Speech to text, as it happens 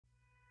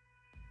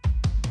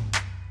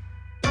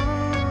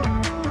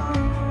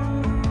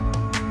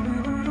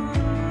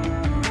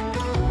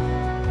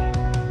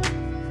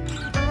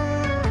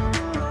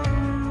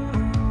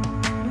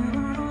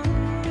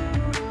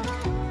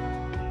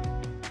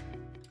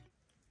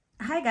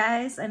Hi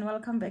guys, and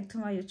welcome back to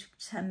my YouTube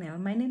channel.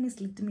 My name is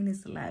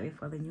Live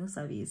for the new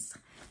service,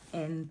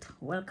 and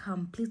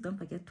welcome. Please don't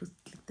forget to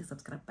click the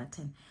subscribe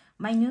button.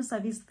 My new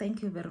service,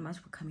 thank you very much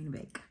for coming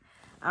back.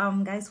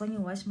 Guys, when you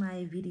watch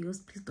my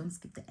videos, please don't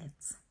skip the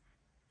ads.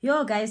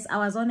 Yo guys, I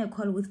was on a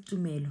call with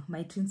Tumelo,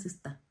 my twin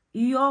sister.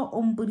 Yo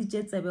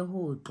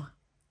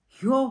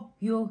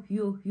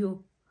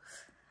yo.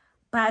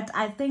 But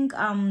I think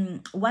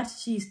what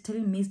she's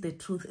telling me is the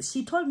truth.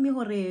 She told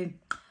me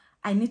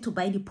I need to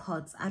buy the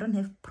pots. I don't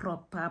have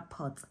proper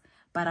pots,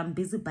 but I'm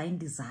busy buying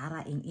the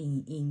Zara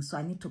so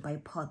I need to buy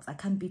pots. I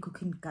can't be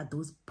cooking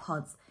those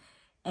pots.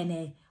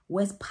 And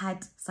worst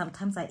part,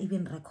 sometimes I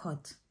even record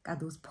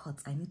those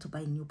pots. I need to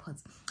buy new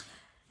pots.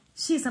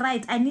 She's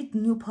right. I need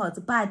new pots,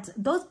 but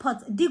those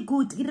pots, they're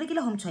good.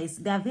 Irregular home choice.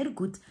 They are very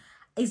good.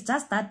 It's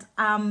just that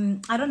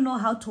I don't know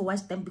how to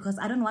wash them because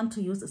I don't want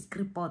to use a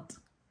script pot.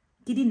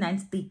 Kitty 9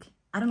 stick.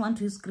 I don't want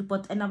to use script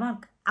pot, and I'm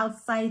not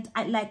outside.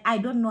 I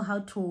don't know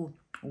how to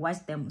wash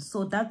them,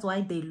 so that's why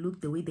they look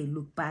the way they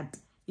look. But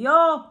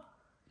yo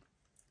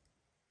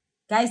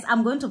guys,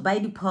 I'm going to buy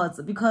the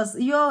pots because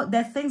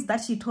the things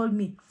that she told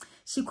me.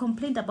 She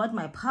complained about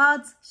my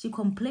pots. She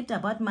complained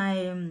about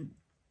my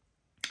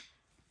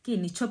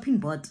chopping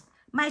board.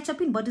 My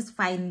chopping board is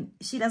fine.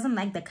 She doesn't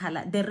like the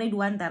color, the red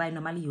one that I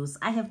normally use.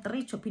 I have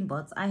 3 chopping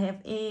boards. I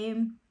have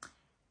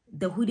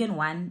the wooden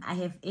one, I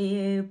have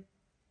a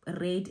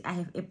red, I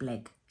have a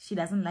black. She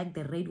doesn't like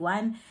the red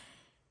one.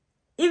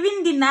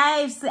 Even the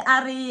knives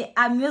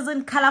I'm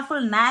using colorful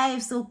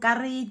knives. So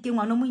I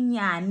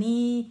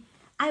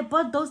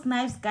bought those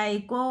knives,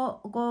 guys. Go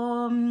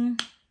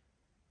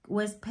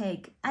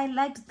Westpac. I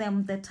liked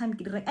them the time,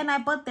 and I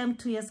bought them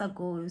 2 years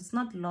ago. It's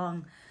not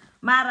long.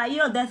 Mara,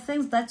 the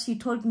things that she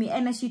told me,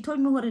 and she told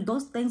me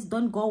those things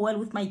don't go well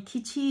with my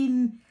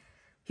kitchen.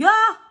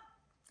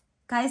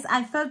 Guys,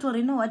 I felt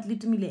you know what,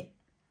 little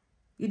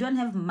you don't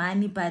have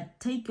money, but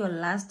take your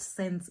last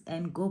cents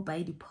and go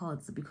buy the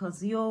pots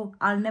because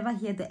I'll never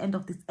hear the end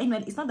of this.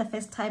 Anyway, it's not the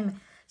first time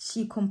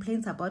she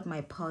complains about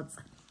my pots.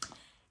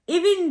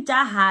 Even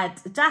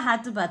Jahat,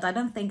 but I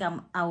don't think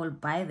I will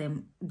buy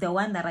them. The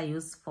one that I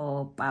use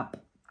for pap.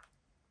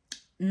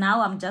 Now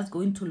I'm just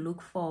going to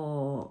look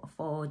for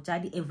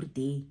Jadi every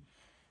day.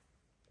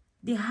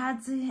 The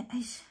hearts,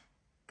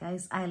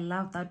 guys, I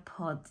love that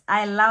pot.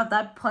 I love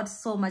that pot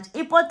so much.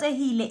 I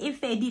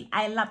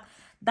love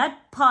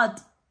that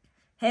pot.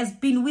 Has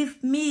been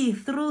with me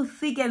through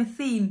thick and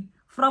thin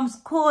from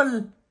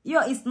school.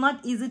 It's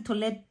not easy to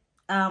let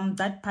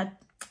that pot.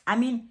 I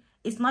mean,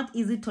 it's not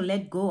easy to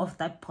let go of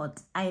that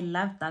pot. I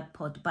love that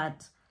pot,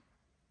 but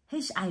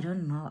I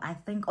don't know. I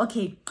think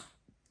okay.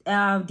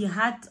 The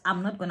hat,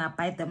 I'm not gonna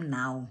buy them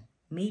now.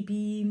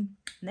 Maybe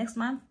next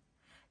month.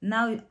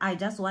 Now I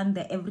just want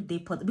the everyday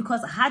pot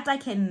because hat I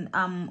can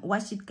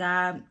wash it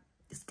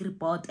script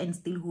pot and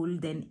still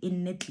hold them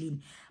in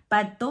neatly.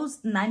 But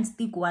those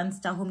non-stick ones,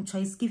 home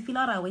choice, I feel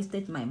like I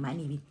wasted my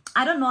money.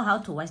 I don't know how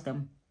to wash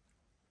them.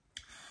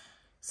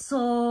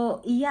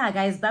 So yeah,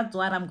 guys, that's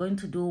what I'm going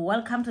to do.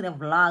 Welcome to the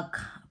vlog.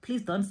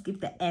 Please don't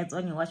skip the ads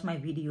when you watch my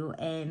video.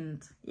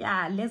 And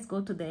yeah, let's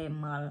go to the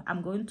mall.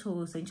 I'm going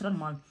to Central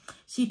Mall.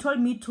 She told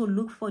me to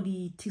look for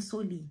the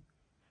Tisoli.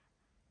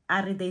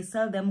 They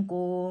sell them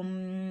go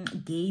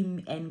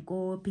game and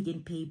go Pick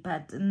and Pay,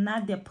 but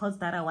not the pots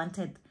that I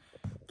wanted.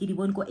 It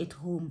won't go at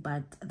home,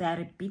 but they are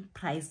a bit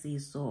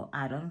pricey, so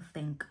I don't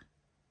think.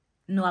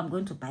 No, I'm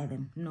going to buy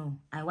them. No,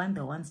 I want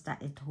the ones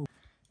that at home.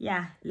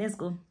 Yeah, let's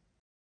go.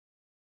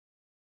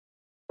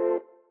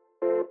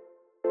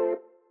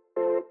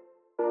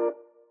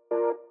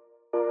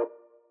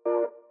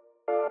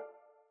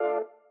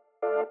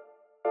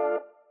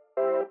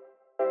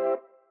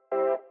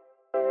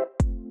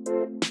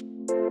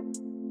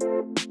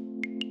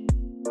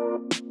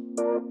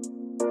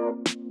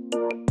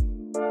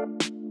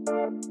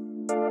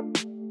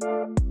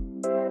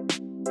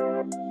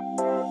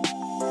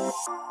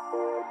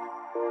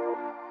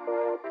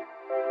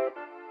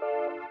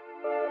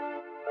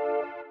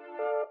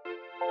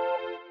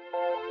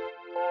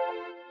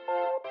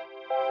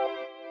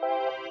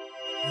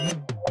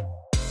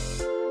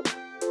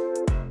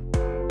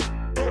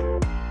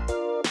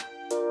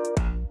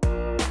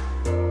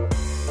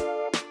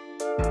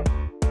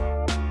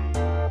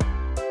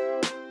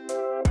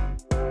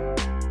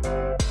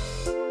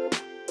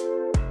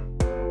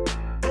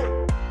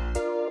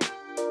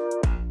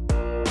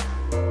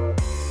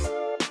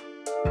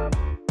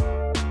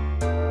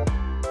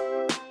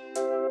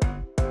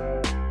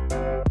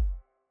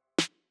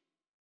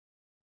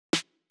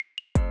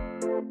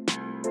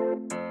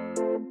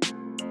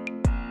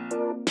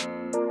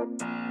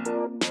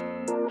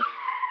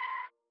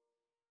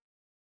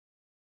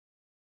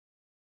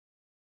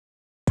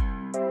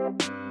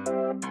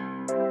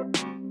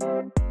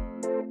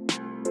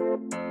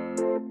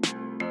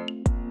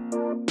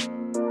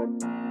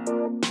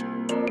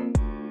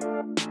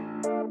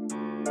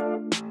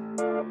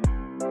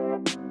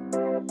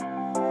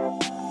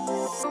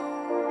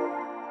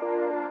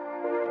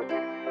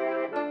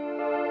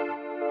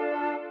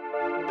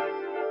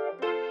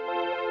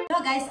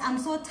 know, guys, I'm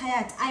so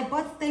tired. I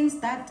bought things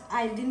that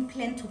I didn't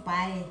plan to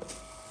buy,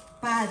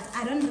 but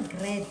I don't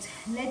regret.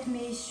 Let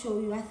me show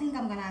you. I think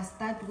I'm gonna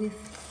start with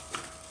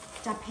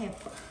Japep.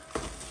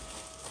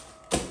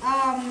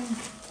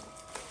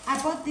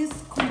 I bought this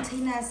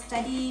container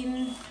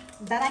studying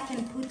that I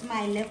can put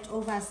my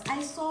leftovers.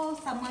 I saw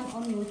someone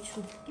on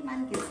YouTube.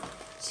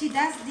 She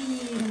does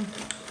the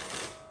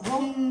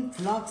home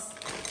vlogs.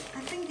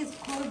 I think it's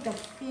called the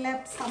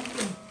flap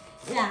something.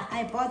 Yeah,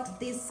 I bought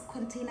these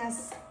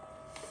containers,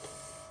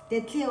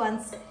 the clear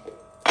ones.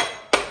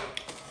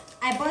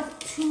 I bought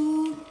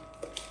 2,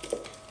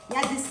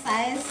 yeah, this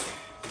size.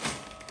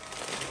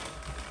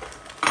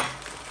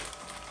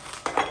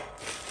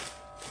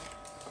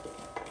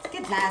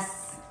 It's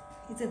glass.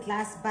 It's a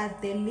glass,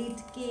 but the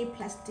lid is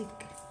plastic.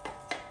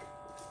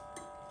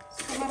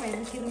 So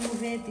I can remove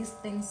these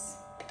things.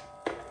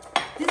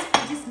 This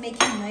fridge is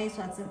making noise.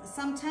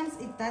 Sometimes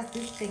it does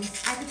these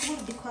things. I think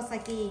it's because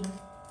again.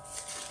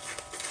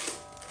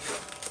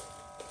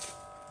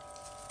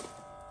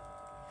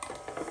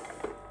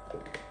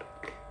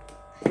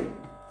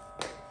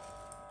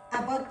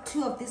 I bought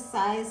 2 of this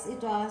size.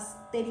 It was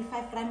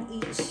 35 rand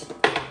each.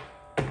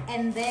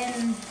 And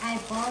then I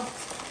bought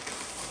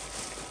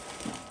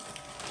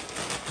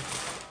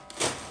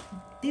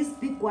this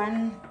big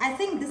one. I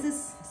think this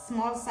is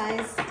small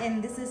size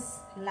and this is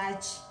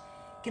large.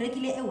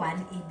 Regular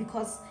A1A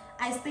because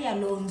I stay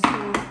alone,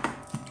 so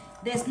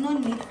there's no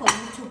need for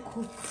me to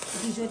cook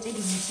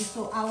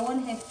so I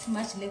won't have too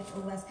much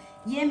leftovers.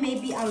 Yeah,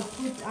 maybe I'll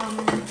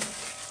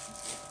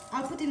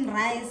put in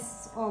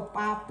rice or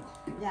pap.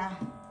 Yeah,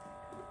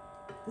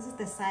 this is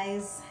the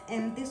size,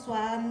 and this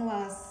one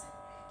was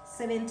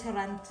 70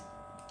 rand.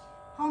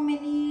 How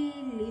many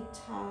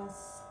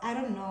liters? I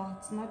don't know,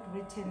 it's not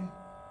written.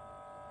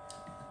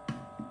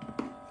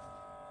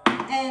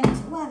 And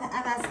what are the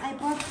others I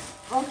bought?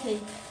 Okay,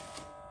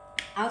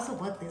 I also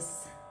bought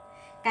this,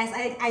 guys.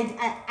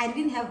 I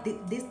didn't have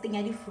this thing,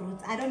 any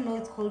fruits. I don't know,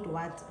 it's called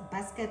what,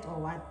 basket or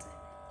what.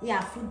 Yeah,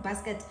 fruit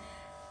basket.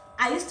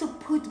 I used to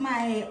put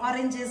my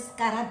oranges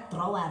carrot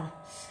drawer,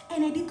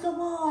 and I did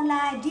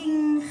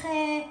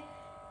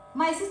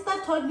my sister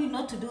told me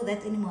not to do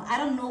that anymore. I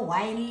don't know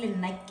why,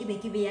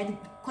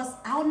 because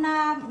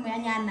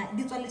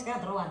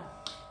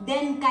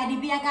then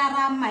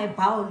my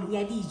bowl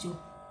yadijo.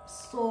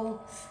 So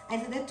I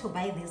decided to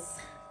buy this.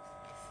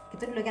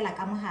 It's like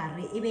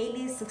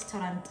 60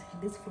 rand,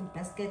 this fruit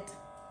basket.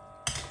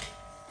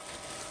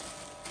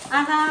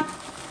 Other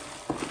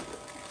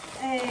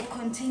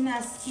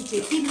containers,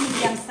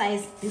 medium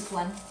size. This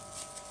one,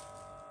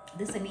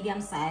 this is a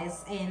medium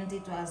size, and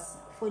it was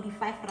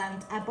 45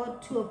 rand. I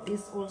bought 2 of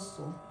these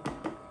also.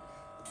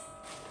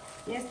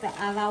 Here's the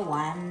other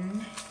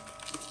one.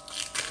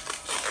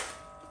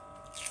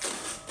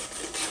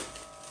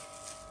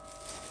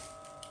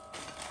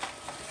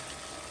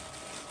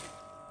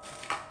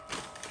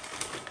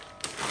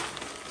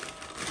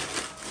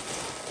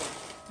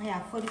 Yeah,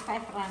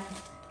 45 rand.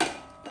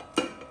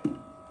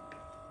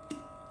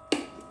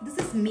 This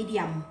is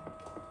medium.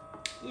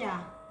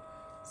 Yeah,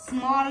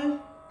 small,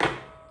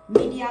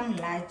 medium,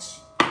 large.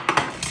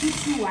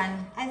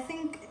 221. I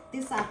think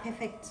these are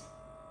perfect.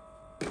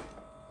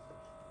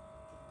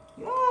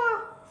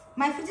 Yeah,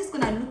 my fridge is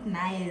gonna look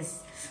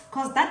nice.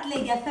 Cause that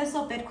lady, I felt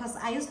so bad because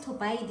I used to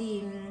buy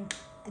the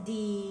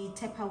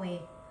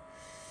Tupperware.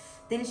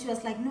 Then she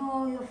was like,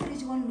 no, your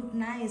fridge won't look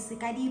nice.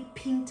 Like I did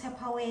pink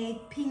Tupperware,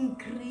 pink,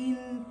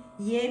 green,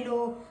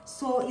 yellow.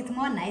 So it's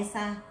more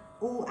nicer.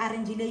 Oh,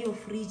 arrange your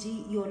fridge,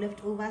 your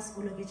leftovers,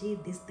 all of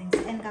these things.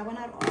 And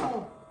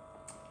oh,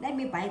 let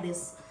me buy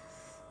this.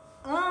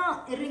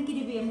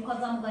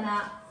 Because I'm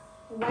gonna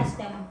wash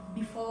them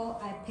before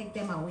I pack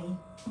them away.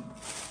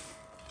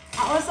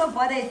 I also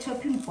bought a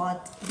chopping board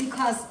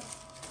because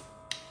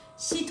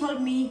she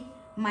told me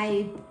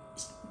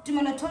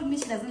Tumelo told me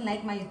she doesn't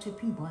like my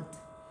chopping board.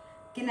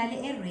 Kenale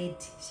a red,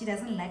 she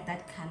doesn't like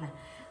that color.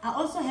 I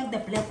also have the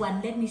black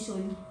one. Let me show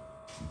you.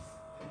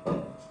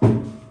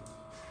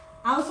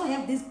 I also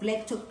have this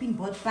black chopping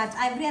board, but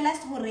I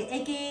realized for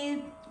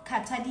eke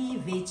katadi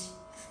veg.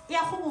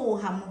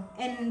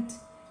 And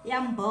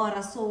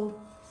yambora, so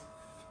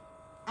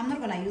I'm not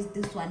gonna use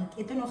this one.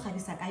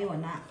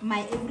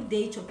 My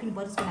everyday chopping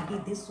board is gonna be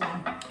this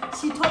one.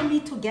 She told me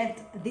to get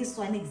this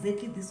one,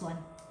 exactly this one,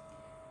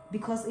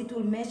 because it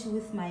will match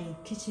with my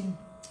kitchen.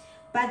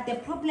 But the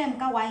problem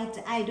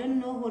white, I don't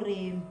know where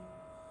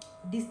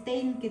the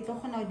stain ke tlo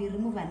khona di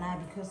remove na,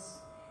 because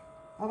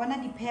I wanna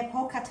di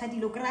pepper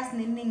katadi lo grass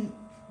nending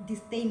the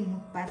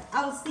stain, but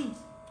I'll see.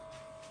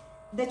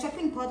 The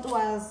chopping board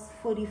was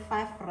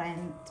 45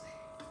 rand.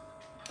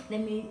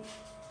 Let me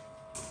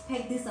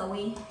pack this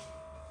away.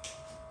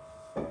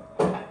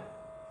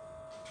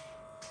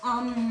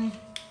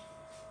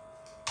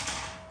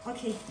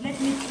 Okay, let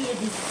me clear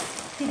this.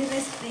 Clear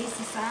the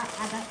spaces are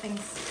other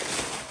things.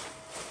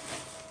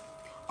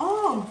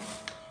 Oh,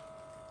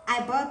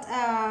 I bought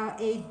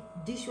a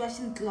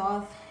dishwashing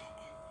cloth.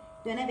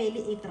 Don't have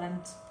 8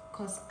 rand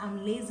because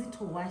I'm lazy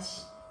to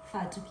wash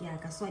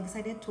fatukiaka. So I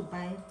decided to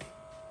buy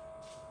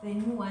the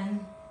new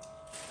one.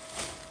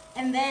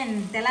 And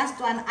then the last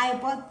one, I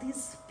bought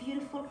these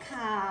beautiful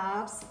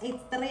cups.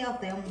 It's 3 of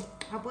them.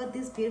 I bought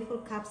these beautiful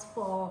cups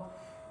for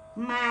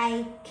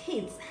my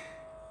kids.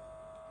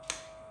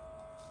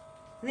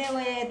 They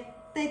were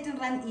 13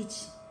 rand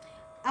each.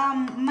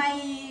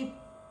 My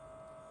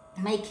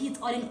kids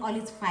all in all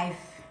is 5,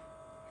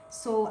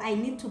 so I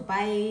need to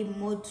buy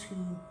more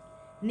too.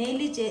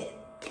 Nearly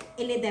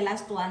the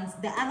last ones.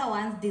 The other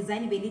ones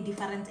design very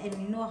different, and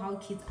you know how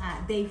kids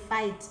are. They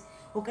fight.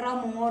 Now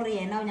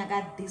I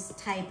got this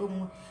type of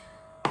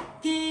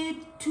two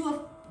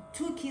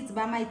kids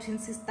by my twin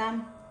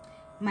sister,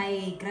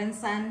 my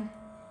grandson,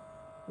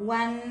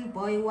 one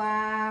boy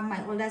was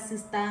my older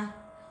sister,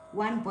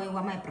 one boy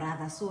was my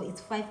brother. So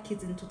it's 5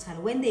 kids in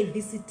total. When they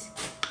visit,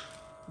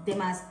 they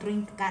must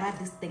drink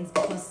these things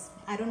because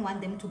I don't want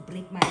them to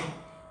break my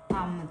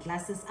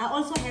glasses. I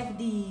also have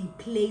the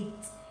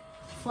plates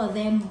for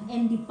them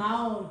and the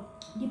bowl.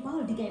 The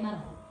bowl di kay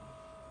mara.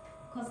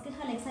 Cause ke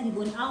khala ke sa di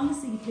bone. I only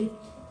see the plate.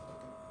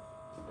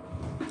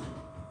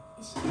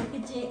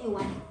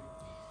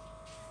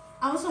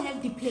 I also have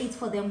the plates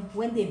for them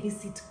when they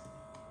visit.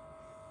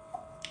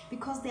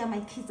 Because they are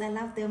my kids, I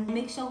love them.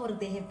 Make sure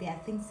they have their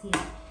things here.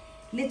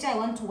 Later I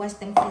want to wash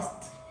them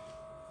first.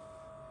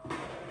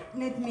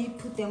 Let me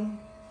put them.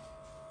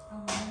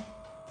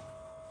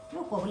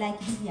 Look,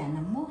 like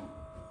Viviana more.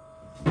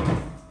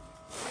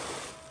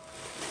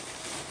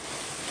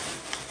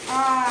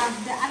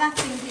 The other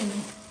thing in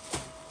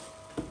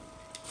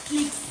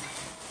Flix.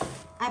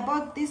 I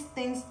bought these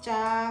things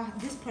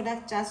this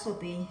product just so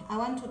big. I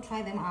want to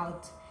try them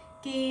out.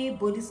 Ke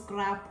body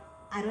scrub.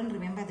 I don't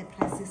remember the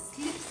prices.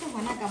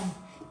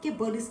 Ke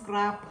body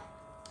scrub,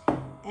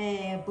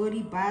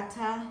 body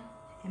butter,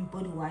 and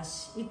body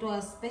wash. It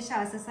was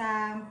special. It's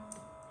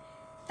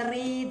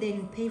 3, then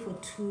you pay for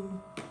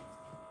 2.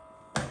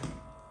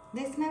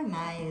 They smell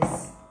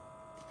nice.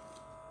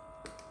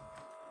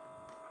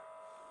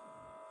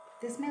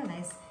 They smell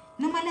nice.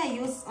 Normally I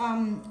use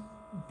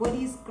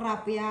body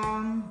scrub,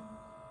 yeah,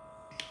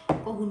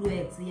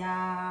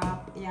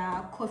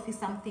 coffee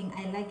something.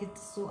 I like it,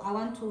 so I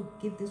want to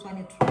give this one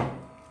a try.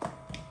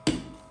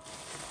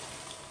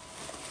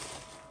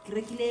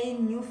 Regular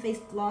new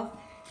face cloth.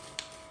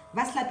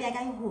 Vaslapia ga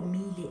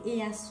homile, e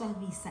ya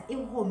swabisa, e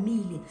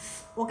homile.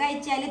 O ka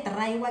itjale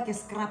dry wa ke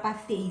scrubber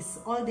face,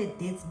 all the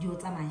dates di o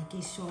tsamaya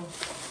ke sure.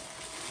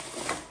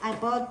 I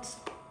bought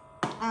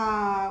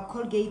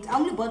Colgate. I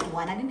only bought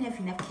one. I didn't have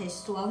enough cash,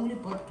 so I only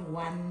bought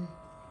one.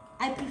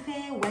 I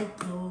prefer white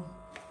glow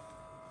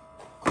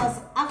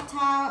because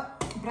after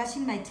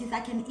brushing my teeth,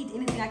 I can eat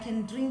anything. I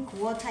can drink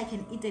water. I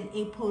can eat an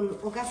apple.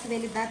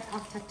 Ogasiveli that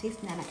after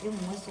taste nana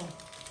emotion.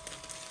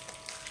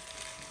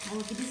 I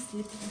will give this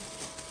slip.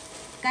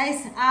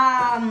 Guys,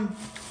 I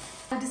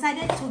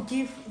decided to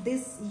give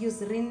this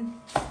Eucerin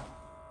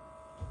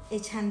a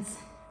chance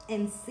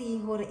and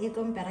see how it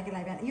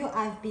like. You,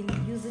 I've been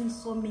using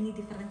so many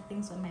different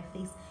things on my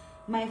face.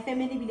 My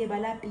family bile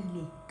bala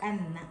pile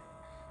kanna.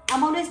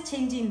 I'm always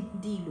changing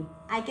dilo.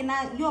 I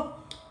cannot yo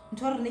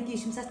ntor neki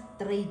shimsa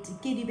straight.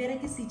 Ke di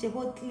bereke siche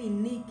bo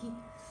clinic,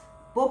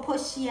 bo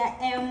poshia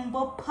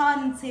bo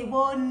ponte,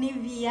 bo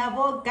Nivea,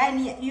 bo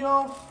Gani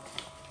yo.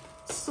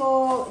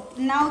 So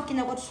now can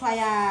I go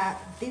try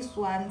these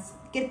ones.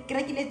 Get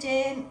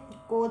regulate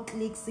go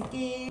clicks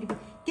ke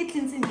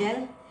cleansing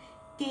gel,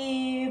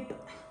 ke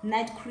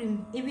night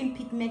cream, even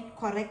pigment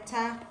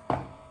corrector,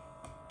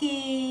 ke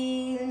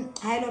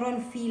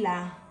hyaluron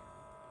filler.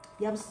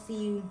 You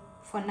see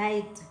for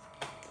night.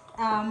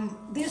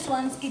 These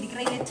ones can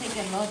take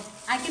a lot.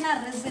 I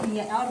cannot reason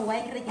here or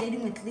why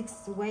creating with clicks,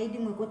 why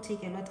didn't go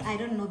take a lot? I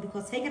don't know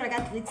because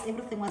Hegeraga clicks,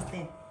 everything was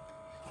there.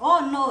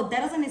 Oh no,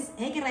 the reason is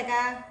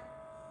Hegeraga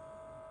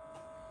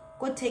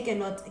go take a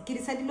lot.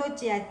 Kirisadilo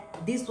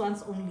these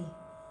ones only.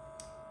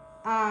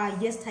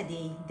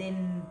 Yesterday,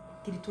 then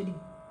Kiritoli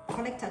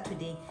collector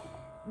today.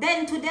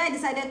 Then today I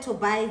decided to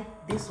buy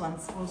these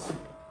ones also.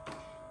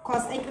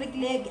 Cause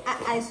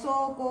I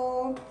saw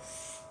go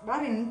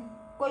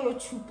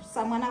YouTube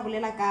someone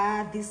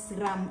like this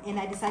serum and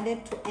I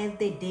decided to add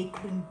the day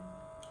cream.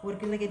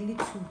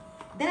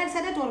 Then I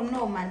decided to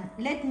no man,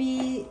 let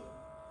me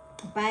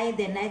buy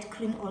the night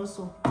cream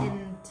also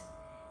and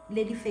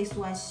lady face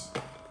wash.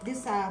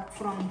 These are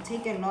from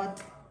Take a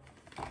Lot.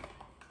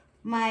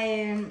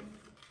 My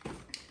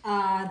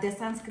the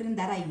sunscreen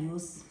that I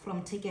use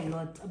from Take a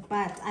Lot,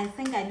 but I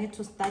think I need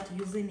to start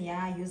using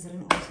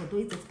Eucerin also, though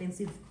it's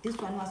expensive. This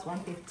one was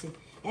 150.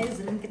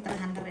 Eucerin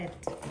 300.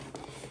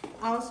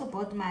 I also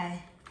bought my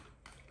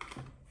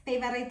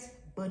favorite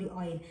body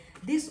oil.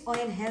 This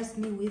oil helps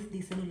me with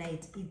the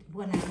cellulite.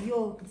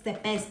 It's the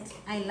best.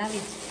 I love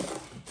it.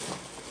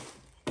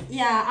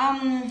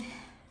 Yeah.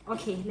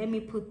 Okay, let me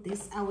put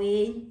this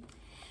away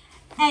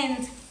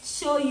and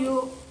show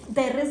you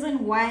the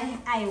reason why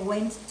I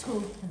went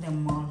to the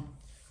mall.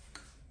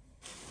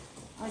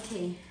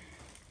 Okay,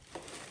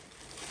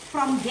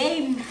 from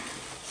Game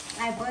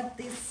I bought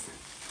this.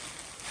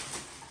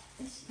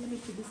 Let me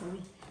put this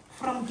away.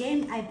 From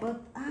Game I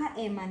bought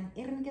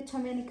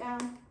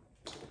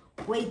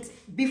wait,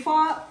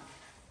 before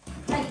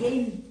the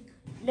Game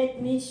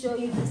Let me show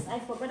you this. I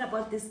forgot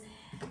about this.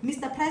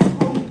 Mr. Price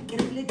Home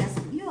kerekile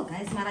dustbin. Yo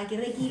guys, mara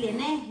kerekile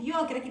ne.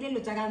 Yo kerekile lo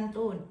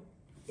chaganton.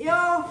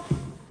 Yo.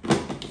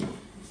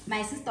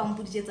 My sister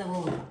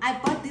I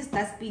bought this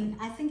dustbin.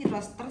 I think it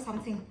was 3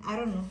 something. I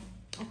don't know.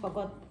 I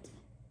forgot.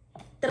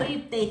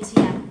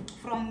 330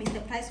 from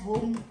Mr. Price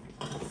Home.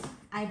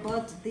 I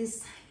bought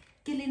this.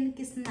 Killing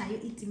kisnayo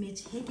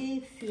itimage.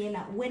 Hege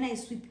fiela. When I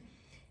sweep,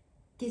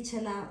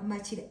 kechela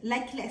machila.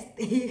 Like last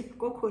day,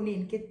 go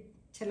konin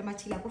kechela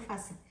machila go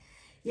fast.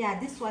 Yeah,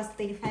 this was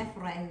 35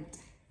 rand.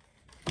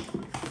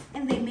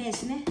 And they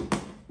mesh ne.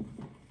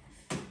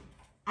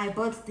 I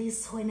bought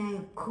this when I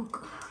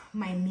cook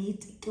my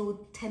meat. It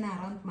will turn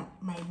around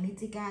my meat.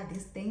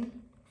 This thing.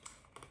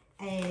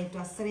 It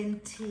was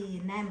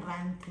 79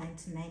 rand,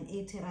 99,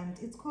 80 rand.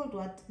 It's called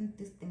what?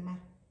 This thing, man.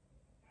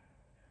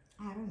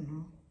 I don't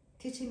know.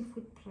 Kitchen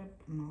food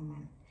prep. No,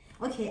 man.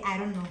 Okay, I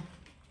don't know.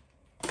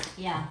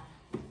 Yeah.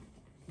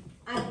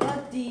 I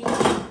got the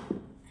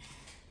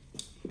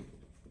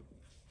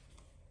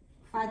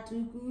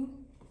Fatugu.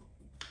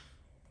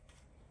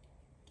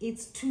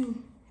 It's 2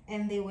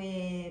 and they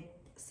were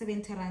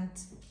 70 rand.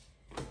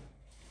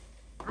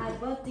 I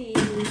bought the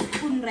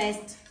spoon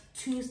rest,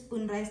 2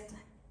 spoon rest,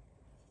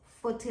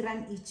 40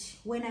 rand each.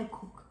 When I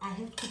cook, I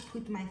have to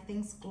put my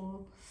things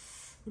go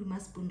with my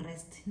spoon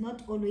rest.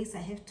 Not always I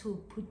have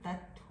to put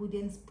that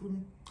wooden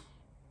spoon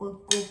or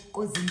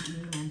go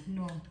man.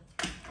 No.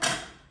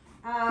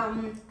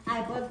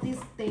 I bought this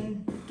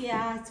thing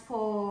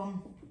for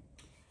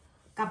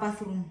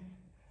bathroom.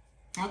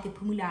 Okay,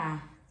 pumula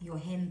your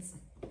hands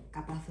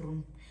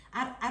bathroom.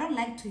 I don't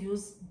like to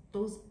use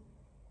those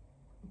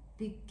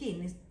big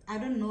things. I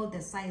don't know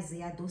the size.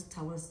 Yeah, those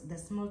towels, the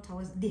small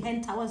towels, the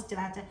hand towels.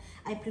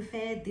 I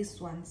prefer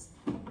these ones.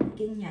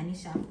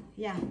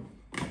 Yeah,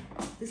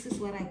 this is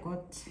what I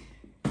got.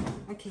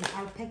 Okay,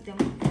 I'll pack them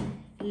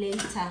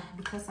later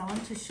because I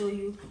want to show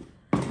you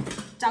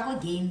Jago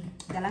game.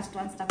 The last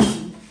one, Jago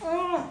game.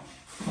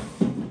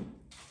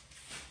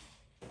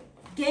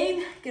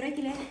 Game.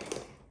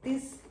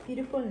 These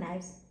beautiful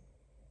knives.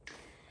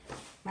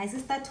 My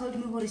sister told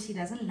me she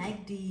doesn't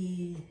like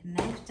the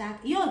knife jack.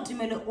 Yo,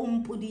 tumelo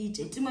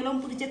umpudiche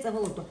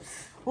tsavoto.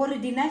 Hore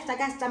the knife jack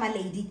as tama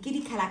lady,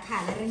 kidi kala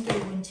renke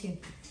winchin.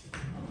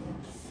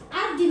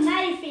 Are the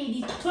knife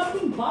the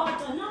chopping board?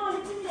 No,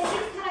 kidi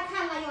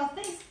kala your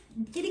face.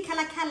 Kidi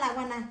kala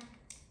wana.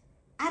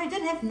 I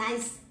don't have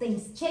nice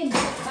things. Change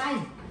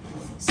fine.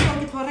 So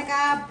it's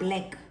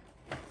black.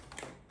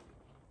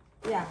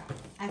 Yeah,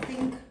 I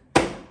think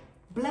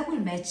black will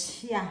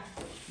match. Yeah,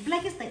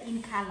 black is the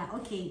in color.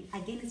 Okay,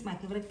 again, it's my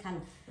favorite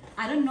color.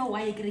 I don't know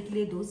why I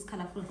regulate those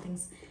colorful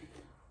things.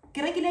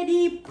 Regulate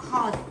the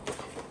pot.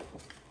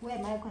 Where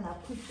am I gonna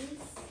put this?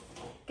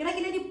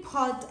 Regulate the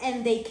pot,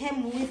 and they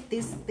came with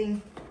this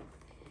thing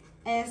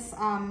as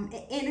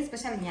a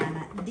special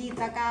nyana. The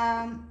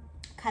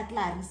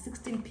cutlery,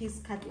 16-piece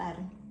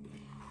cutlery.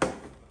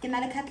 Can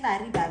I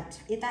cutlery but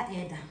it's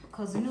a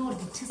because you know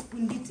the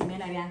teaspoon bit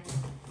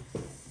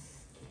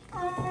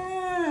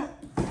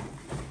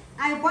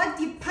I bought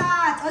the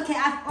parts. Okay,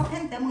 I've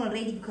opened them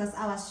already because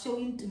I was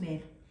showing to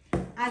me.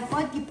 I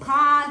bought the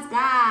parts,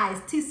 guys.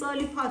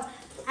 Tisoli pots.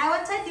 I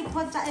wanted the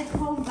pots at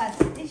home, but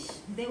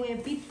they were a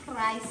bit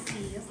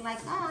pricey. It's like,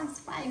 it's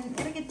fine.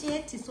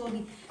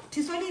 Tisoli.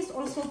 Tisoli is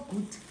also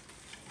good.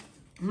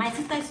 My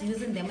sister is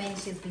using them and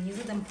she's been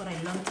using them for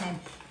a long time.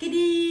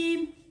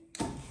 Kidi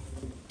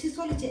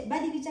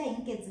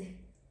Tisoli,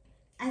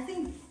 I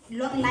think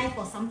long life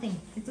or something.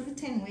 It's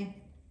written way.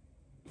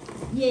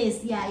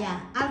 Yes, yeah.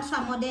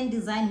 Ultra modern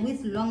design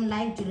with long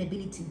life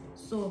durability.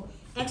 So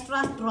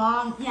extra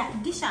strong. Yeah,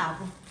 disha.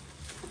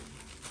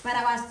 But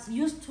I was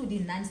used to the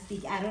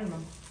non-stick. I don't know.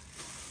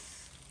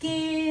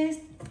 Get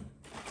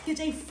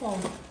 4,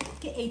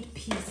 get 8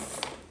 piece.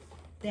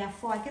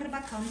 Therefore, I can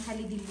never count the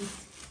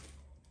list.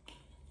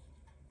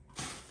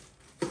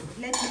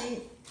 Let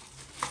me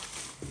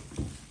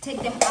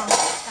take them out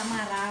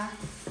camera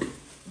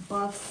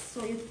box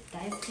so you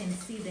guys can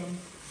see them.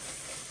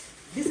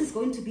 This is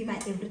going to be my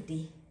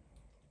everyday.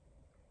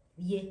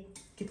 Yeah,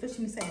 get what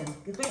you say.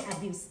 Get what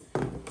abuse.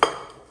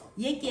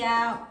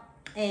 Yeah,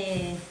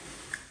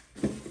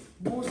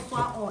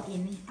 Boswa or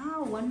any.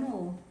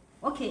 No.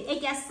 Okay, I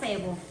just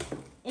sebo.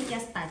 I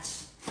just touch.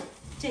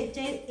 Check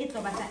it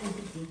over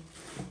everyday.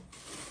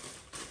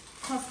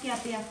 Cost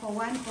here for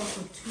 1 or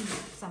for 2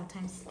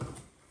 sometimes.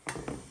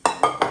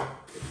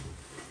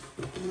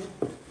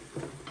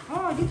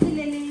 Oh,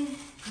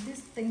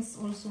 these things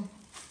also.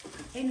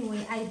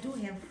 Anyway, I do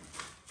have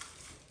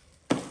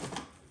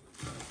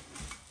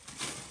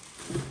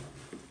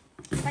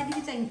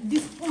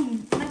this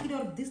spoon,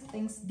 these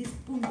things, this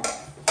spoon.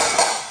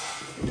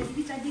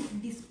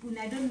 This spoon,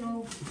 I don't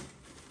know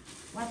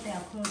what they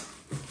are called.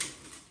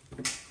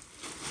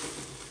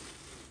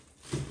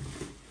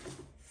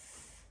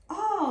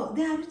 Oh,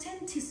 they are written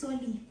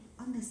Tisoli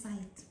on the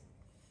side.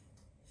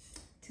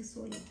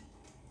 Tisoli.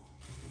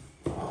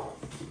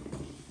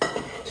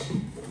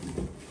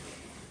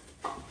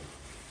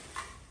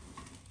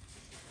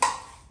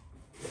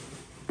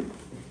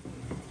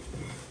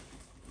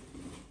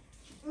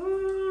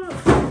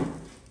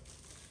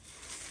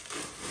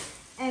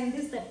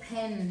 the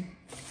pen.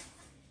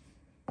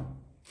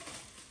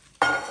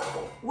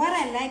 What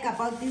I like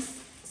about this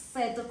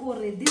set,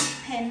 this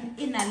pen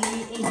in a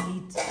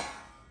lid.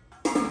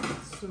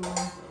 So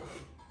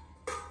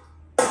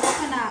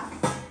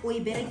we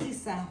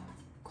berekisa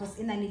because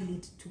in a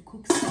lid to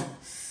cook. So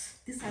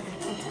these are the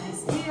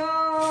pots, guys.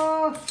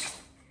 Yo,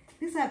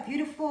 these are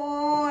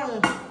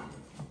beautiful.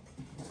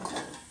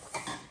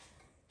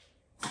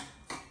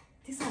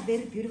 These are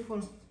very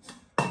beautiful.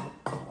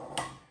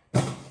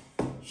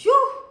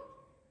 Phew!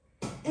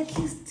 At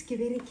least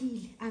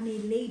I'm a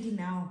lady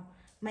now.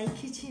 My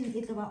kitchen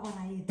is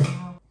alright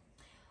now.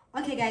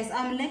 Okay guys,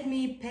 let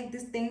me pack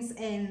these things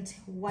and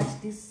wash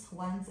these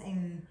ones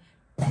and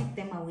take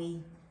them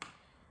away.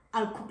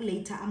 I'll cook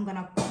later. I'm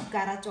gonna cook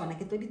garage on. I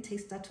get the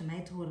taster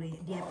tonight.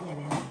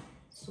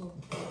 So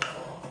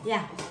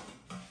yeah.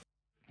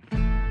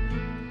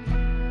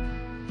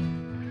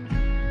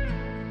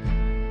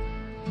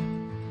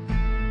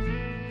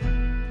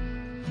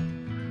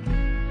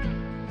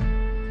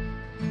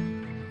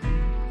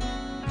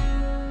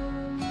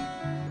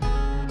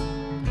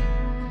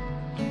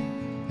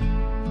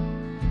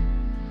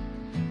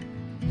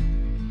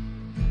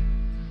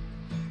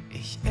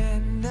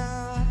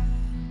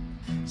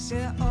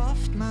 Sehr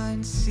oft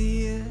mein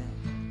Ziel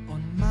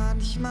und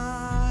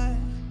manchmal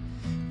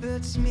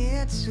wird's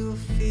mir zu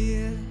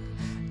viel.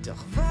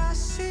 Doch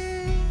was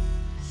ich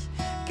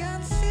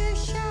ganz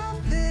sicher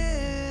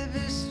will,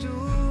 bist du.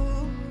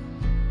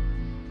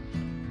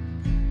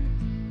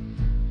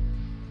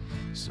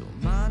 So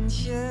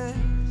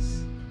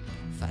manches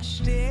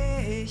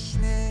versteh ich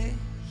nicht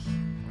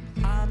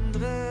und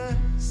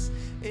anderes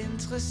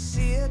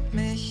interessiert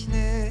mich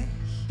nicht.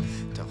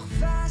 Doch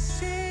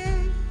was ich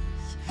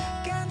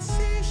ganz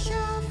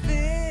sicher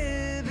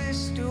will,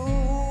 bist du.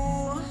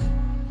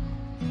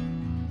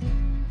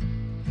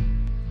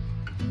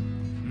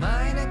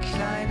 Meine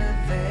kleine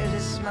Welt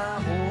ist mal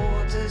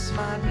rot, ist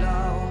mal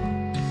blau.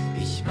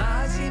 Ich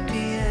mal sie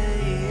mir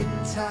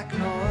jeden Tag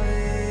neu.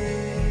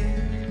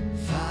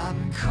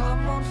 Farben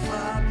kommen und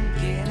Farben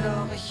gehen,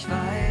 doch ich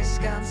weiß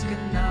ganz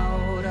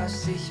genau,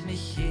 dass ich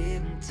mich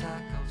jeden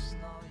Tag aufs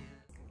Neue.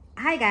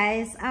 Hi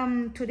guys,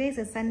 today is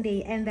a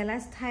Sunday and the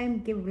last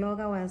time give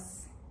vlogger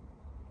was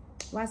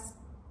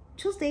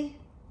Tuesday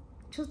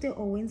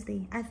or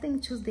Wednesday. I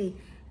think Tuesday.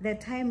 The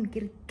time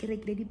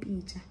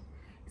picture.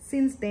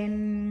 Since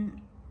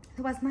then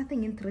there was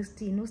nothing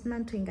interesting. No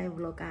nothing I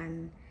vlog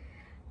on.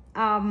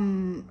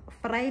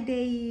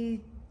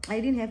 Friday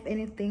I didn't have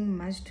anything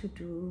much to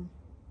do.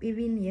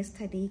 Even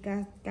yesterday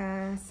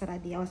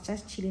Saturday I was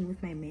just chilling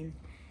with my man.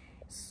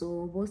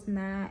 So was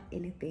not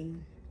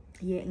anything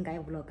here in guy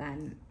vlog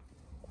on.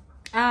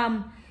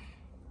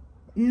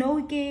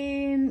 No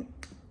game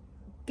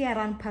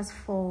around past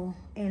 4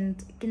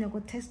 and go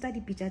test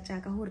the pizza.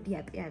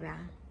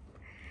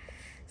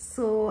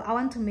 So I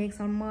want to make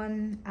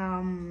salmon,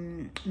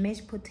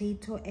 mashed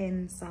potato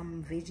and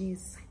some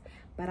veggies,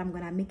 but I'm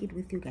gonna make it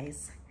with you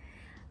guys.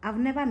 I've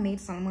never made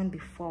salmon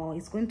before.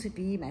 It's going to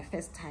be my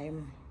first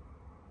time.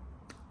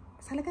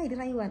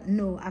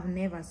 No, I've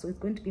never, so it's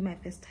going to be my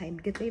first time.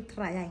 Get a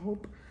try. I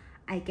hope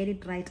I get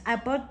it right. I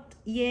bought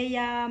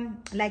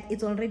like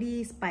it's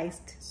already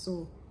spiced,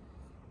 so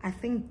I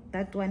think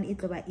that one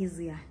is a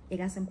easier. It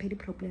got some petty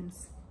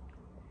problems.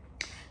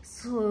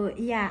 So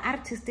yeah,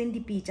 artist in the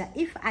picture.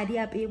 If I be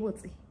able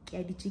to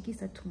get the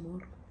chickies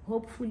tomorrow,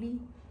 hopefully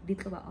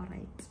it will be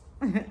alright.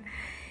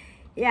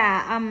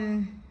 Yeah,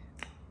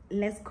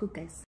 let's cook,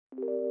 guys.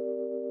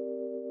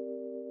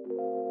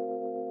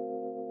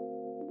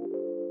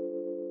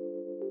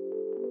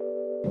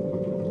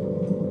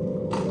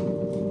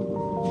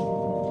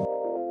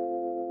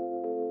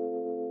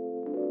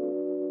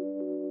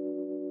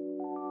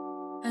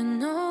 I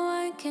know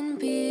I can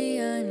be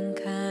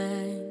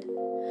unkind,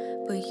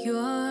 but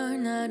you're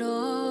not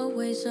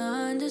always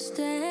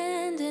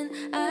understanding.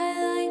 I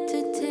like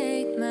to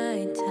take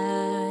my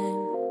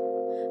time,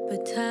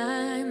 but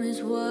time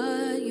is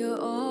what you're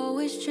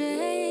always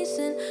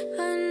chasing.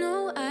 I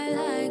know I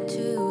like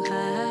to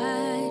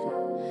hide,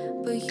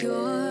 but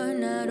you're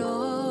not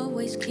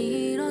always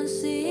keen on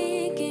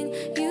seeking.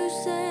 You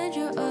said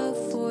you're up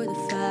for the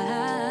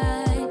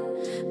fight,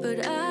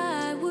 but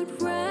I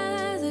would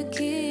rather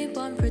keep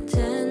on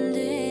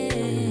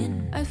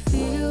pretending. I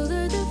feel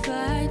the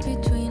divide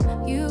between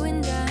you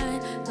and I,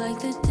 like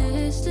the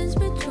distance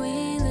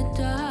between the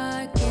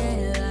dark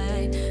and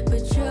light.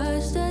 But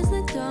just as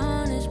the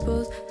dawn is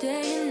both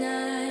day and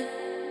night,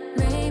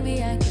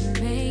 maybe I can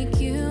make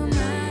you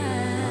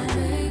mine.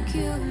 Make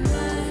you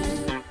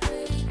mine.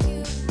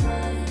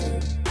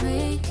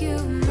 Make you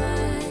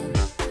mine.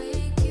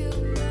 Make you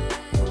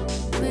mine.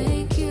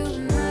 Make you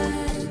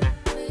mine.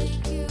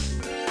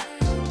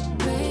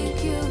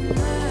 Make you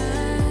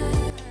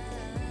mine.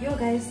 Yo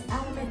guys,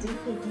 I'm a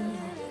different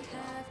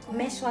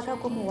mesh waka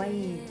como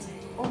white.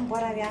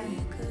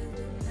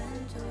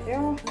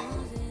 Yo,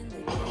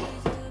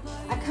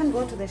 I can't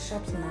go to the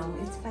shops now.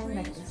 It's fine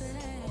like this.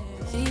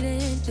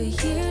 The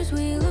years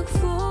we look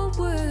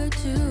forward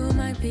to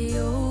might be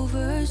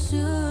over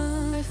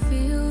soon. I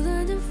feel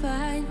the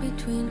divide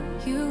between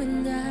you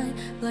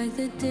like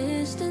the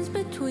distance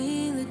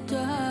between the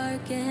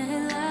dark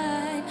and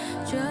light.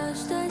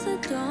 Just as the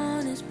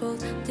dawn is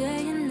both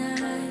day and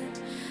night.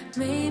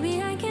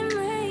 Maybe I can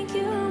make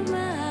you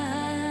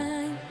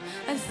mine.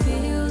 I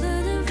feel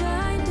the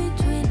divide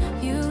between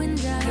you and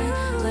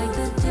I, like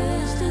the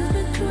distance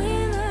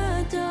between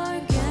the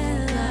dark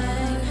and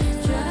light.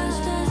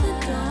 Just as the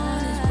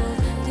dawn is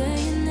both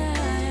day and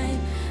night.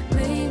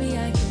 Maybe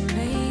I can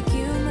make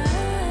you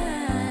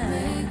mine.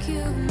 Make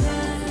you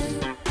mine.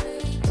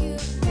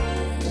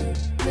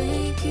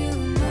 Make you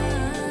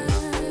mine.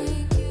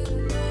 Make you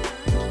mine.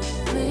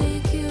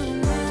 Make you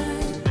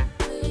mine.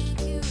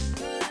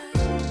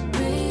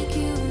 Make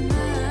you mine.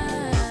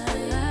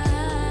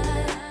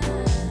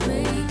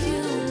 Make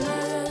you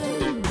mine.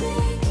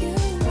 Make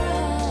you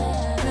mine. Make you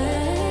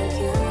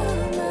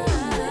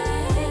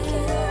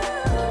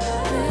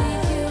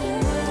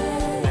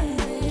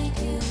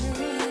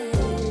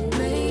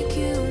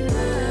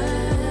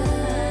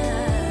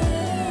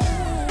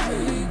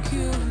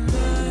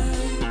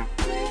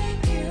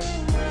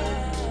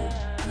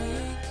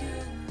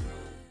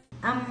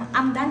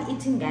I'm done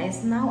eating,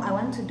 guys. Now I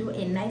want to do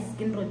a nice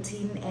skin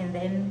routine and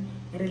then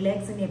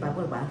relax in a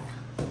bubble bath.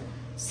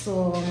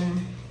 So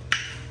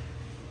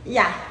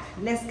yeah,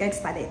 let's get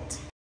started.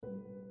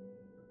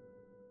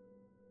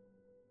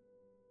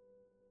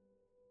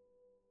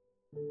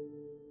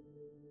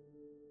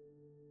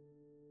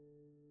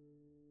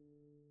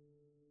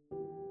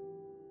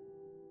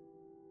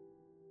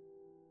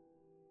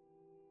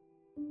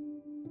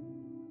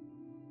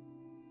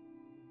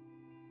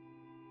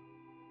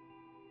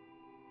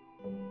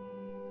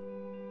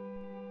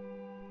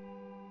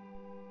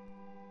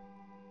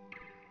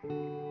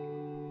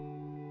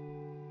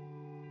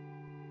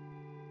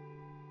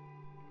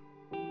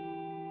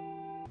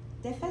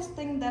 The first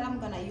thing that I'm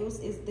gonna use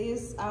is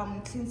this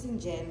cleansing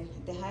gel,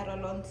 the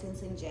Hyaluronic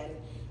cleansing gel.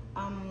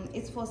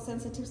 It's for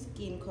sensitive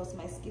skin because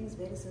my skin is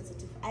very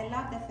sensitive. I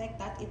love the fact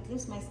that it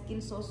leaves my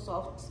skin so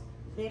soft,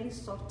 very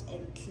soft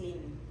and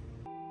clean.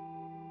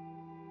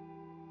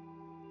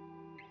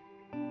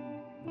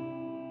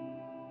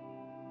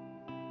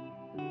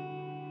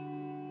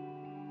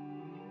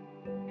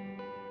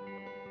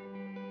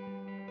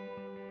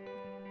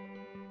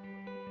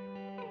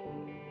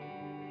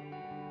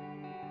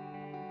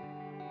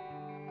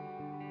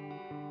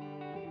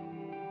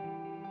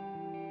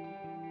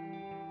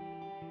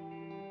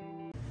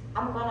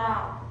 I'm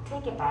gonna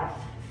take a bath.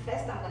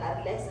 First, I'm gonna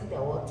relax in the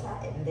water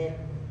and then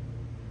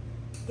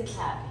get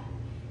happy.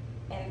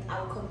 And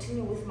I'll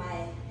continue with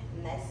my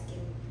nice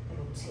skin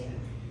routine.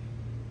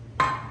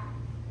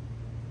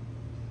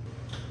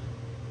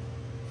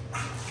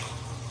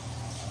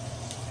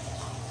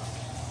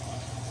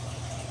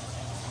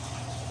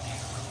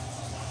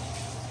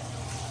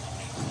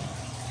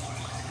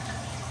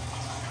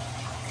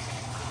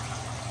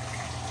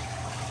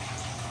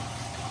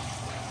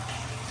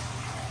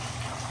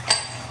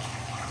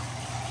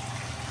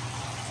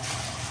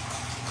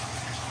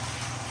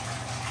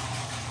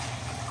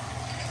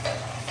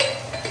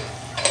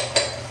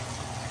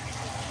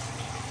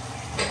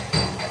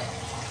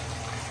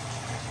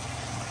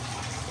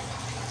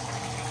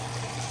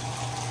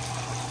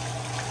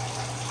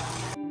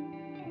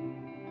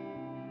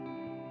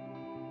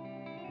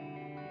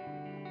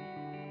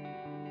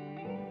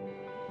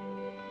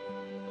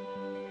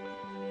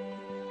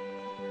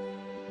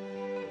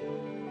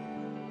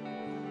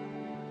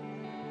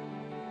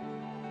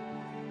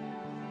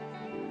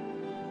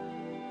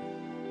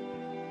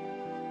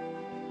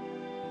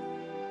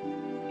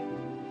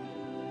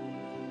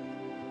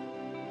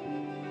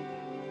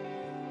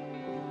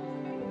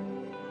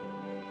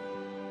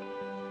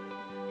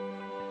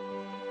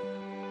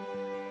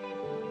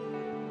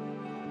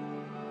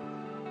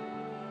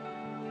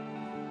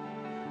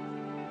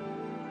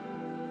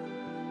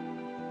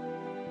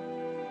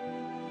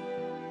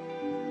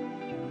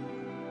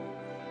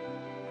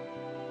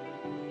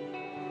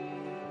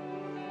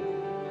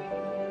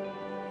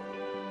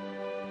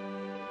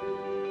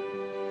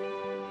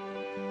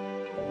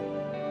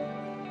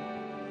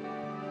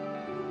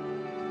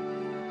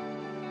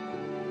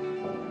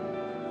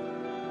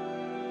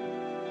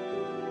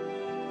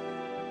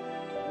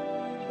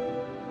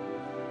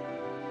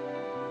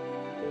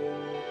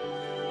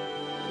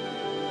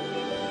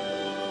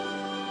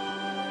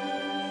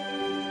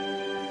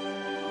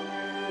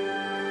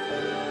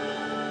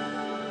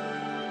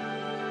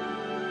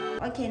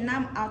 Okay, now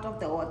I'm out of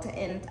the water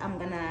and I'm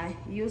gonna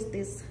use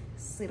this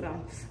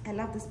serum. I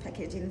love this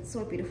packaging, it's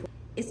so beautiful.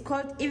 It's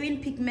called Even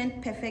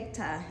Pigment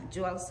Perfector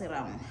Jewel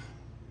Serum.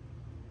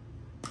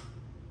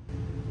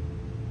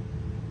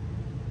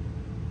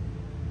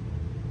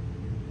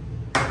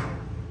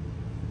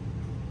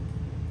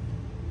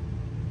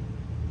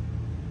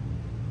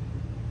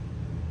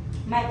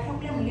 My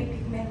problem with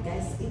pigment,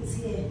 guys, it's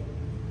here.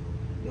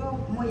 Yo,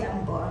 more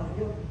young born,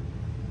 yo.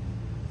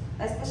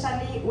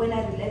 Especially when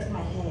I relax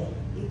my hair,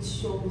 it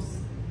shows.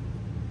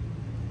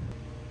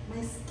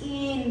 My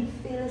skin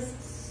feels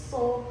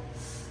so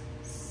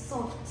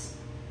soft.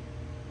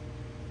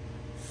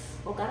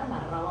 Okay, I'm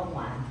a raw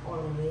one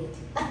already.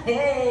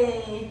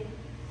 Hey.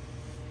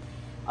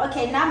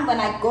 Okay, now I'm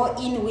gonna go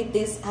in with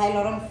this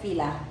hyaluron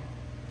filler.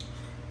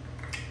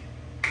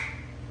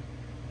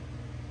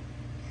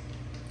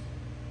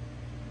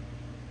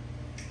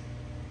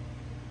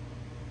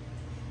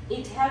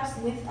 It helps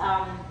with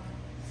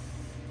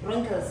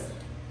wrinkles.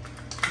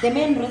 The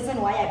main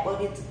reason why I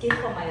bought it came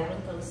for my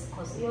wrinkles,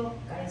 because you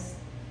guys,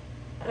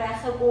 and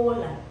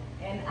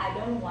I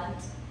don't want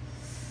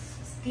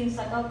skin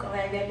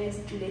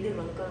to lady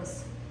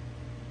wrinkles,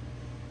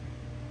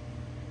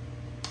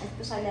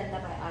 especially under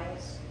my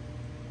eyes.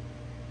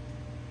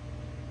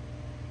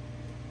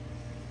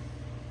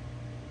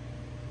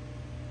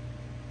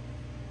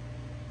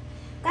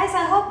 Guys,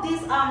 I hope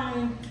this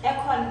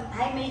aircon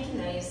high making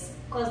noise,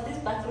 because this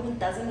bathroom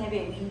doesn't have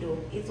a window,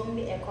 it's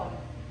only aircon.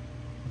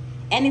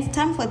 And it's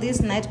time for this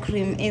night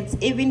cream. It's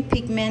Even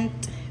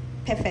Pigment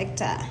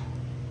Perfector.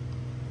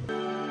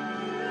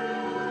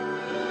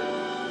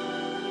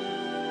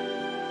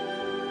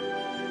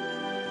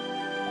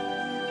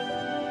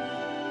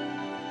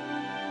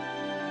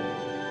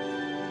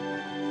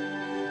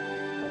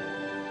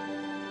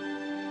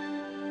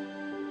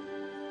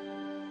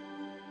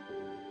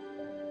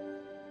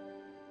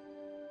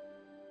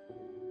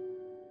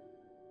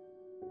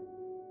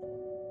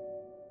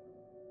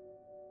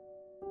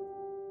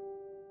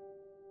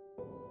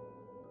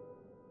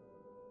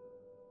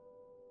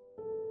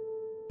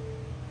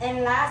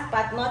 And last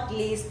but not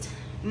least,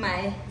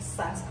 my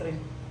sunscreen.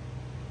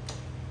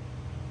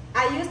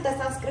 I use the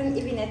sunscreen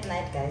even at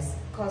night, guys,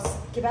 because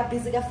keep a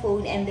busy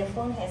phone and the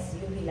phone has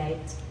UV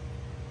light.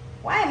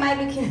 Why am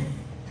I looking?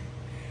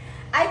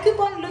 I keep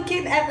on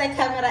looking at the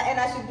camera and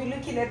I should be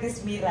looking at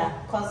this mirror,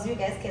 because you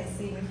guys can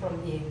see me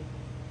from here.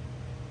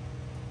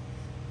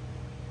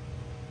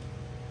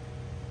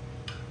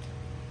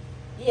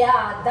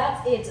 Yeah,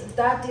 that's it.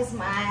 That is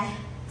my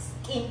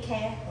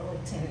skincare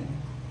routine.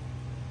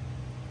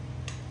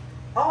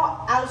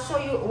 Oh, I'll show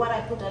you what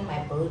I put on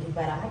my body,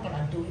 but I'm not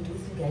gonna do it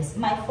with you guys.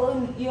 My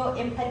phone, your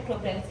empathy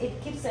problems,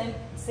 it keeps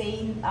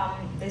saying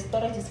the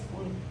storage is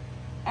full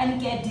and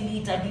get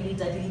delete,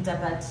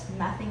 but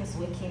nothing is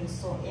working,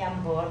 so yeah,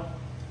 I'm bored.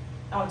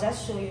 I'll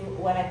just show you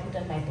what I put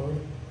on my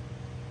body.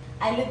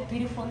 I look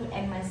beautiful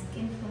and my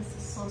skin feels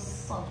so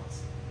soft.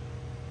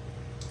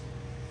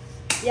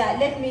 Yeah,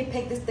 let me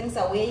pack these things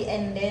away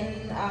and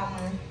then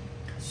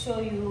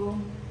show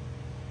you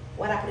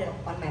what I put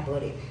on my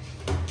body.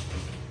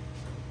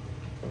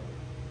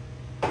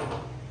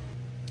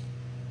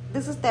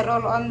 This is the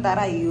roll-on that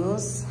I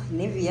use,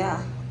 Nivea,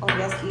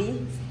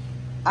 obviously.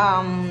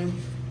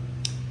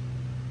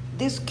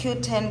 This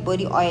Q10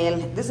 body oil,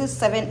 this is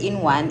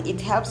 7-in-1.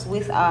 It helps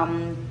with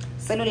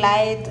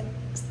cellulite,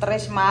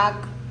 stretch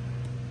mark,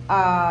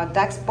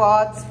 dark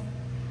spots,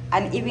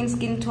 uneven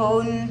skin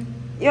tone.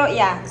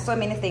 Yeah, so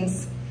many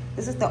things.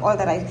 This is the oil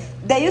that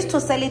they used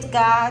to sell it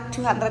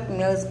 200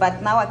 mils,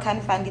 but now I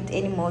can't find it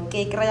anymore.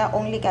 I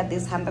only got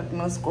this 100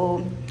 mils,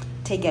 go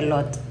take a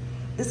lot.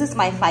 This is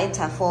my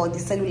fighter for the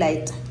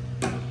cellulite.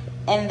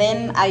 And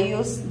then I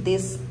use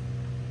this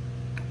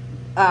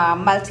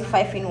multi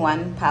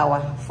 5-in-1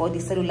 power for the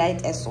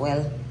cellulite as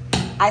well.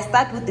 I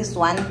start with this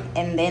one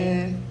and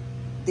then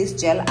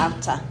this gel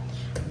after.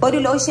 Body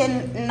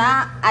lotion,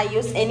 now I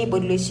use any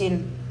body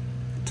lotion.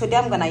 Today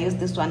I'm gonna use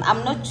this one.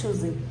 I'm not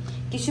choosing.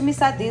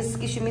 Kishumisa this,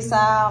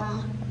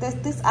 Kishumisa, there's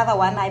this other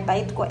one I buy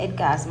it, go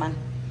Edgar's, man.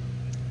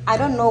 I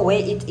don't know where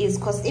it is,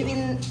 because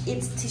even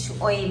it's tissue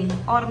oil,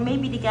 or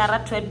maybe the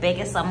Gara tote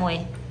bag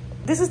somewhere.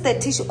 This is the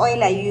tissue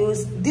oil I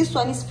use. This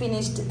one is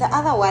finished. The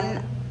other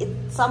one,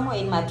 it's somewhere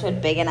in my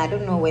tote bag and I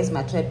don't know where's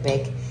my tote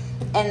bag.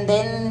 And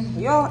then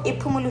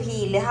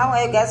ipumuluhile, how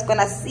are you guys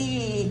gonna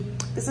see?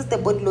 This is the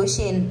body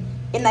lotion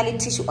in a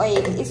tissue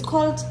oil. It's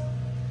called,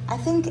 I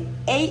think,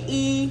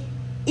 EA.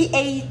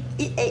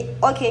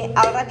 Okay,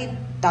 I'll write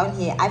it down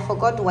here. I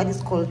forgot what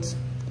it's called.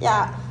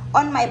 Yeah,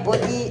 on my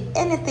body,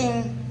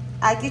 anything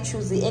I can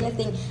choose,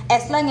 anything,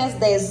 as long as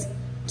there's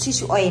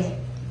tissue oil,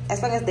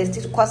 as long as there's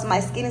tissue, because my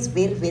skin is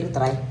very, very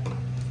dry.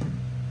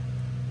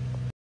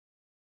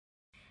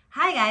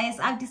 Hi guys,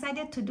 I've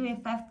decided to do a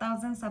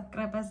 5,000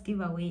 subscribers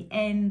giveaway,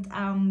 and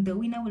the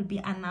winner will be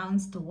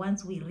announced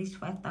once we reach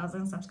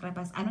 5,000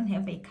 subscribers. I don't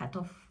have a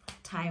cutoff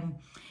time.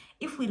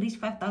 If we reach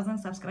 5,000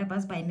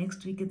 subscribers by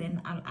next week,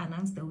 then I'll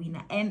announce the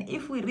winner. And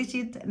if we reach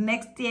it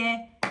next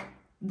year,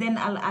 then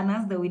I'll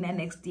announce the winner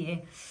next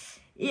year.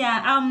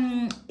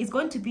 Yeah, it's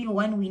going to be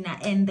one winner,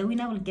 and the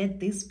winner will get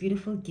this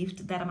beautiful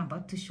gift that I'm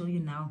about to show you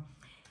now.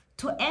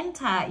 To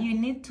enter, you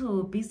need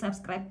to be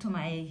subscribed to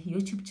my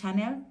YouTube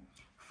channel,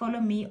 follow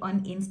me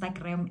on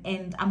Instagram,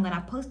 and I'm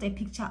gonna post a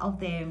picture of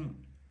the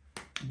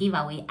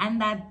giveaway.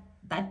 Under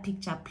that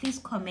picture, please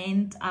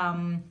comment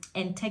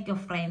and tag your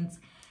friends.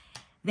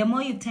 The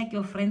more you tag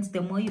your friends,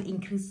 the more you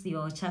increase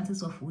your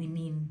chances of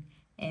winning.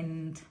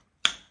 And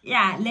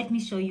yeah, let me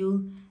show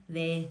you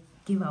the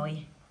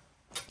giveaway.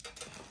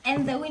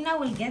 And the winner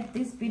will get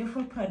these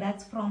beautiful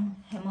products from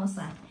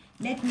Hermosa.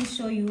 Let me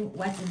show you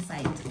what's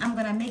inside. I'm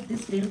gonna make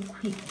this very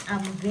quick.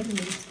 I'm very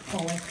late for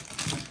work.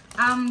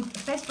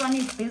 First one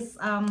is this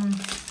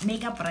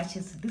makeup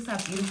brushes. These are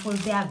beautiful.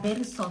 They are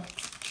very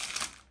soft.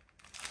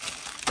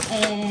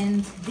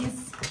 And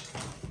this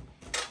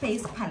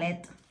face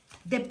palette,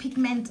 the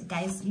pigment,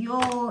 guys,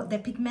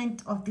 the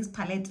pigment of this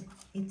palette,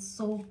 it's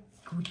so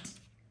good.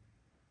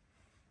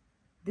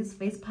 This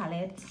face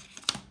palette,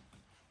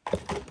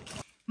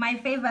 my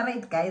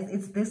favorite, guys,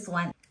 is this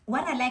one.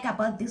 What I like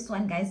about this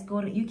one, guys,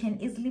 you can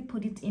easily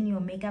put it in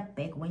your makeup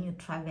bag when you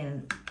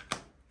travel.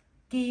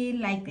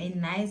 Like a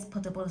nice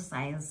portable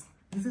size.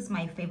 This is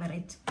my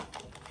favorite.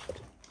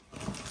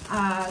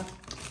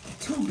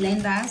 2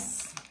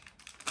 blenders,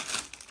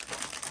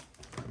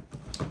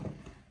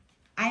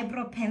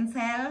 eyebrow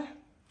pencil,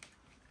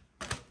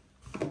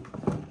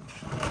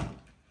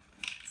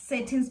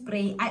 setting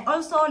spray. I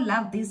also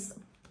love this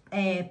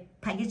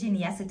packaging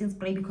here, setting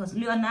spray, because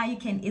Leona, you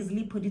can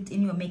easily put it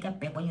in your makeup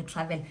bag when you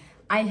travel.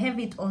 I have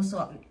it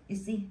also. You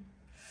see,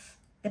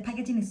 the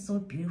packaging is so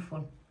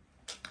beautiful.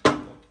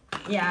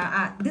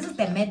 Yeah, this is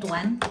the matte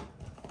one.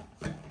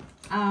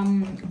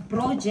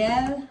 Brow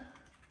gel,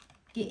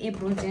 a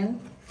brow gel.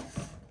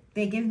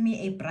 They gave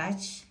me a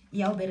brush.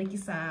 Yeah,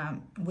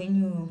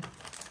 when you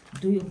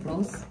do your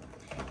brows.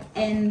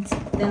 And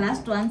the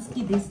last one,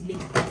 this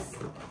lipsticks.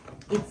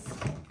 It's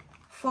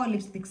 4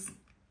 lipsticks.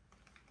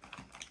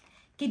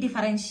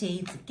 Different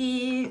shades.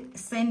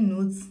 Sand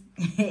nudes.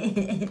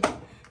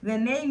 The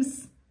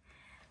names: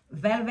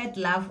 Velvet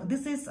Love.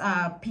 This is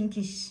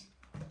pinkish,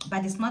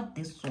 but it's not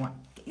this one.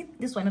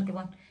 This one, not the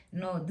one.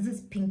 No, this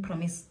is Pink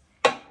Promise.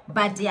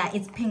 But yeah,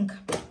 it's pink.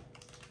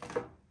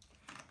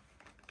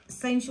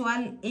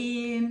 Sensual.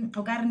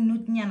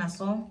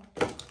 So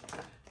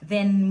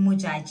then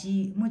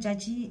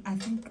Mujaji, I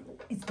think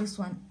it's this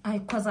one.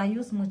 Because I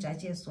use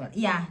Mujaji as well.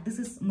 Yeah, this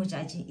is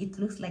Mujaji. It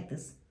looks like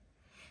this.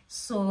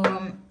 So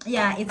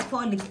yeah, it's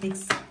 4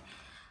 lipsticks.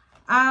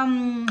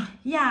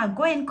 Yeah,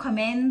 go and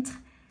comment,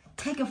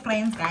 tag your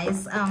friends,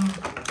 guys.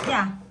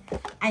 Yeah,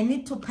 I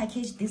need to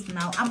package this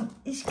now.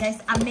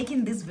 Guys, I'm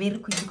making this very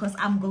quick because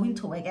I'm going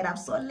to work, and I'm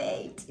so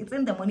late. It's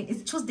in the morning.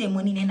 It's Tuesday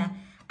morning, and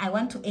I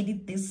want to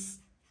edit this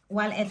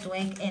while at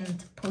work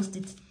and post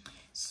it.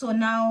 So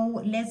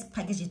now let's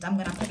package it. I'm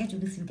gonna package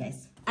with you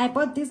guys. I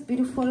bought this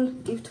beautiful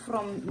gift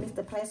from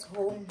Mr. Price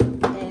Home,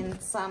 and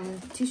some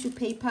tissue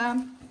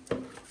paper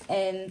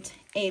and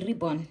a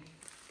ribbon.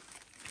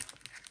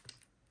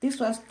 This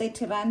was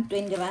 30 rand,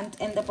 20 rand,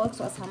 and the box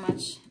was how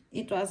much?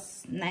 It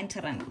was 90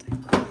 rand.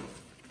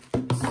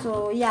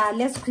 So yeah,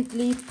 let's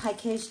quickly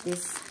package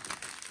this.